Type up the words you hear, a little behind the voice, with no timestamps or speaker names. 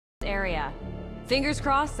area. Fingers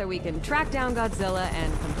crossed so we can track down Godzilla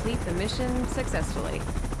and complete the mission successfully.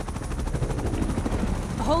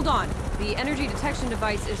 Hold on. The energy detection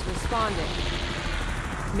device is responding.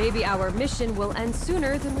 Maybe our mission will end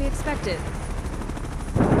sooner than we expected.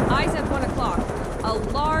 Eyes at 1 o'clock. A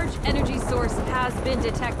large energy source has been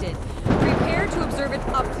detected. Prepare to observe it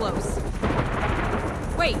up close.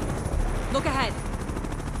 Wait. Look ahead.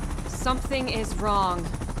 Something is wrong.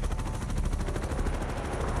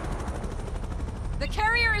 The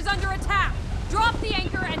carrier is under attack! Drop the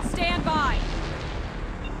anchor and stand by!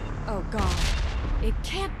 Oh god. It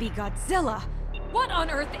can't be Godzilla! What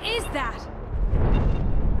on earth is that?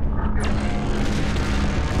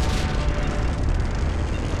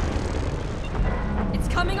 It's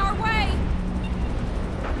coming our way!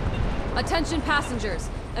 Attention passengers.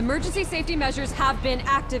 Emergency safety measures have been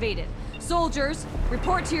activated. Soldiers,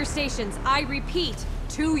 report to your stations. I repeat,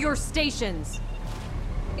 to your stations.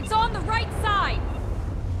 It's on the right side!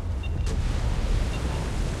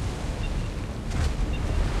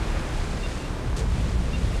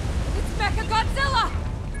 It's Mechagodzilla!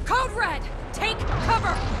 Code Red! Take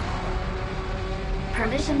cover!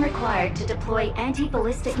 Permission required to deploy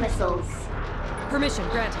anti-ballistic missiles. Permission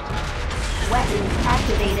granted. Weapons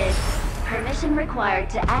activated. Permission required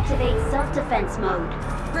to activate self-defense mode.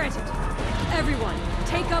 Granted. Everyone,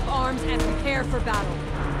 take up arms and prepare for battle.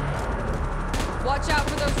 Watch out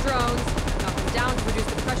for those drones. Knock them down to reduce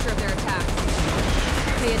the pressure of their attacks.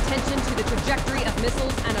 Pay attention to the trajectory of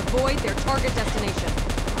missiles and avoid their target destination.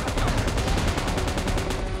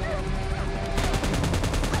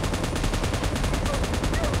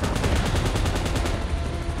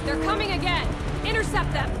 They're coming again!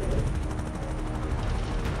 Intercept them!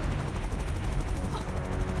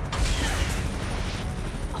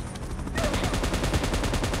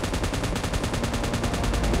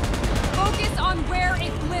 Focus on where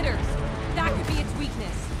it glitters. That could be its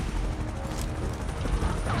weakness.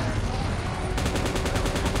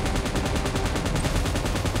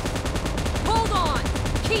 Hold on!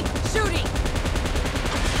 Keep shooting!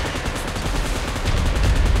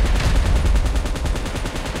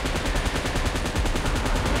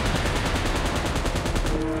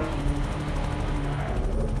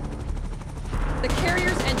 The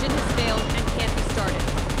carrier's engine has failed and can't be started.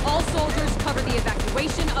 All soldiers cover the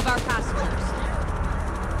evacuation of our passengers.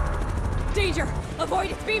 Danger! Avoid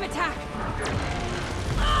its beam attack!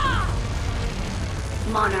 Ah!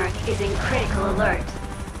 Monarch is in critical alert.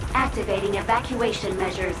 Activating evacuation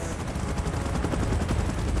measures.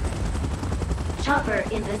 Chopper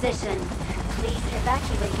in position. Please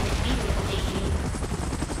evacuate immediately.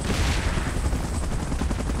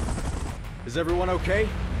 Is everyone okay?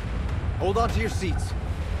 Hold on to your seats.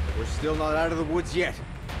 We're still not out of the woods yet.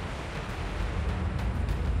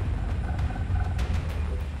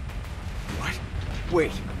 What?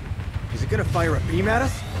 Wait. Is it gonna fire a beam at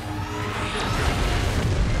us?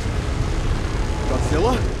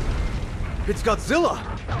 Godzilla? It's Godzilla!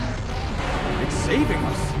 It's saving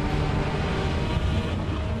us!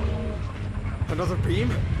 Another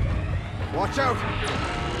beam? Watch out!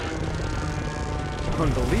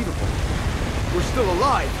 Unbelievable. We're still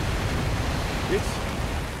alive! It's...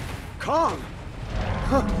 Kong!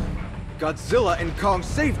 Huh. Godzilla and Kong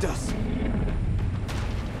saved us!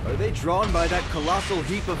 Are they drawn by that colossal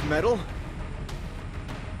heap of metal?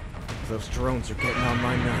 Those drones are getting on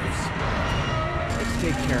my nerves. Let's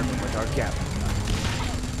take care of them with our gap.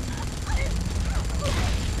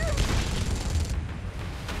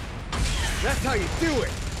 That's how you do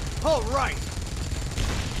it! All right!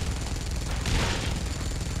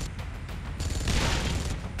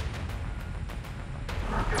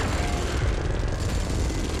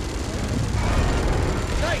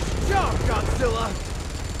 Nice job, Godzilla!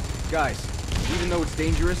 Guys, even though it's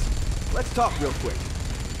dangerous, let's talk real quick.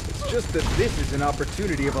 It's just that this is an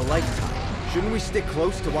opportunity of a lifetime. Shouldn't we stick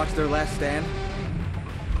close to watch their last stand?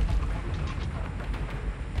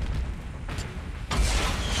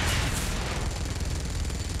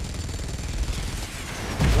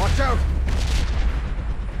 Watch out!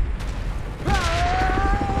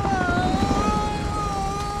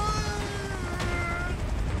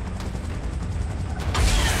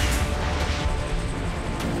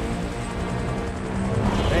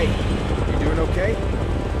 Hey, you doing okay?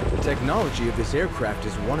 The technology of this aircraft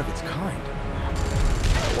is one of its kind.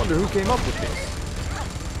 I wonder who came up with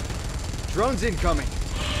this. Drones incoming.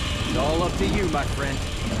 It's all up to you, my friend.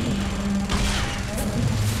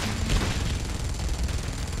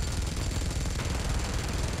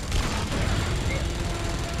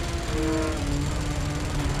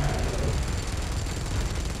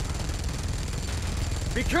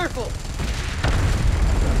 Be careful!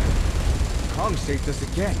 Young saved us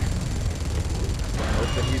again. I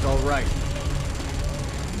hope that he's all right.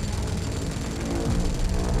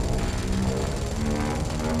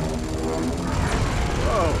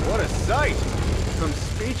 Whoa, what a sight! I'm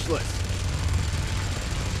speechless.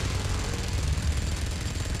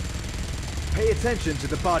 Pay attention to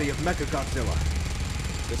the body of Godzilla.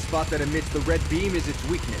 The spot that emits the red beam is its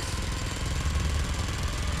weakness.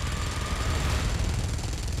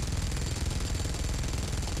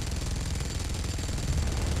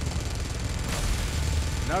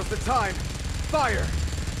 Now's the time. Fire!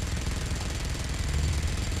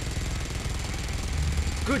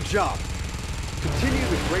 Good job. Continue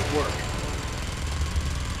the great work.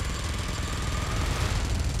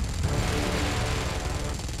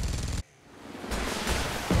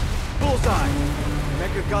 Bullseye!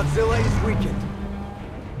 Godzilla is weakened.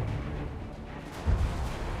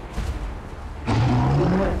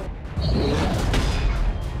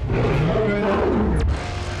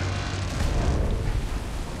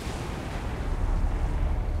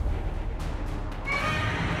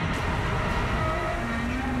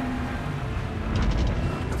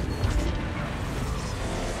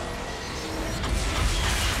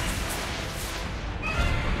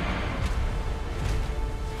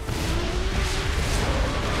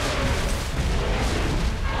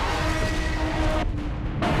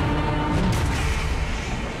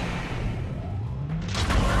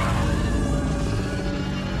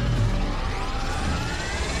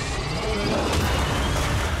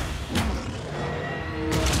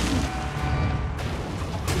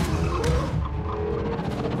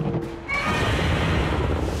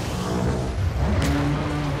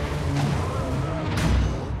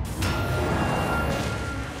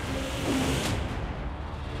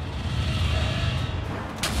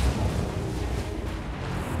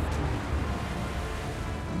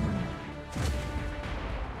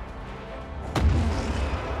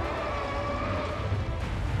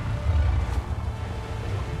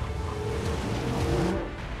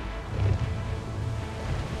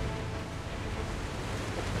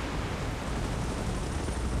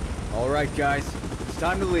 Alright guys, it's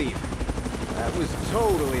time to leave. That was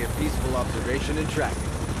totally a peaceful observation and tracking.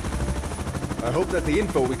 I hope that the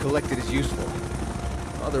info we collected is useful.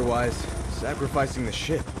 Otherwise, sacrificing the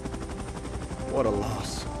ship. What a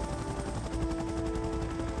loss.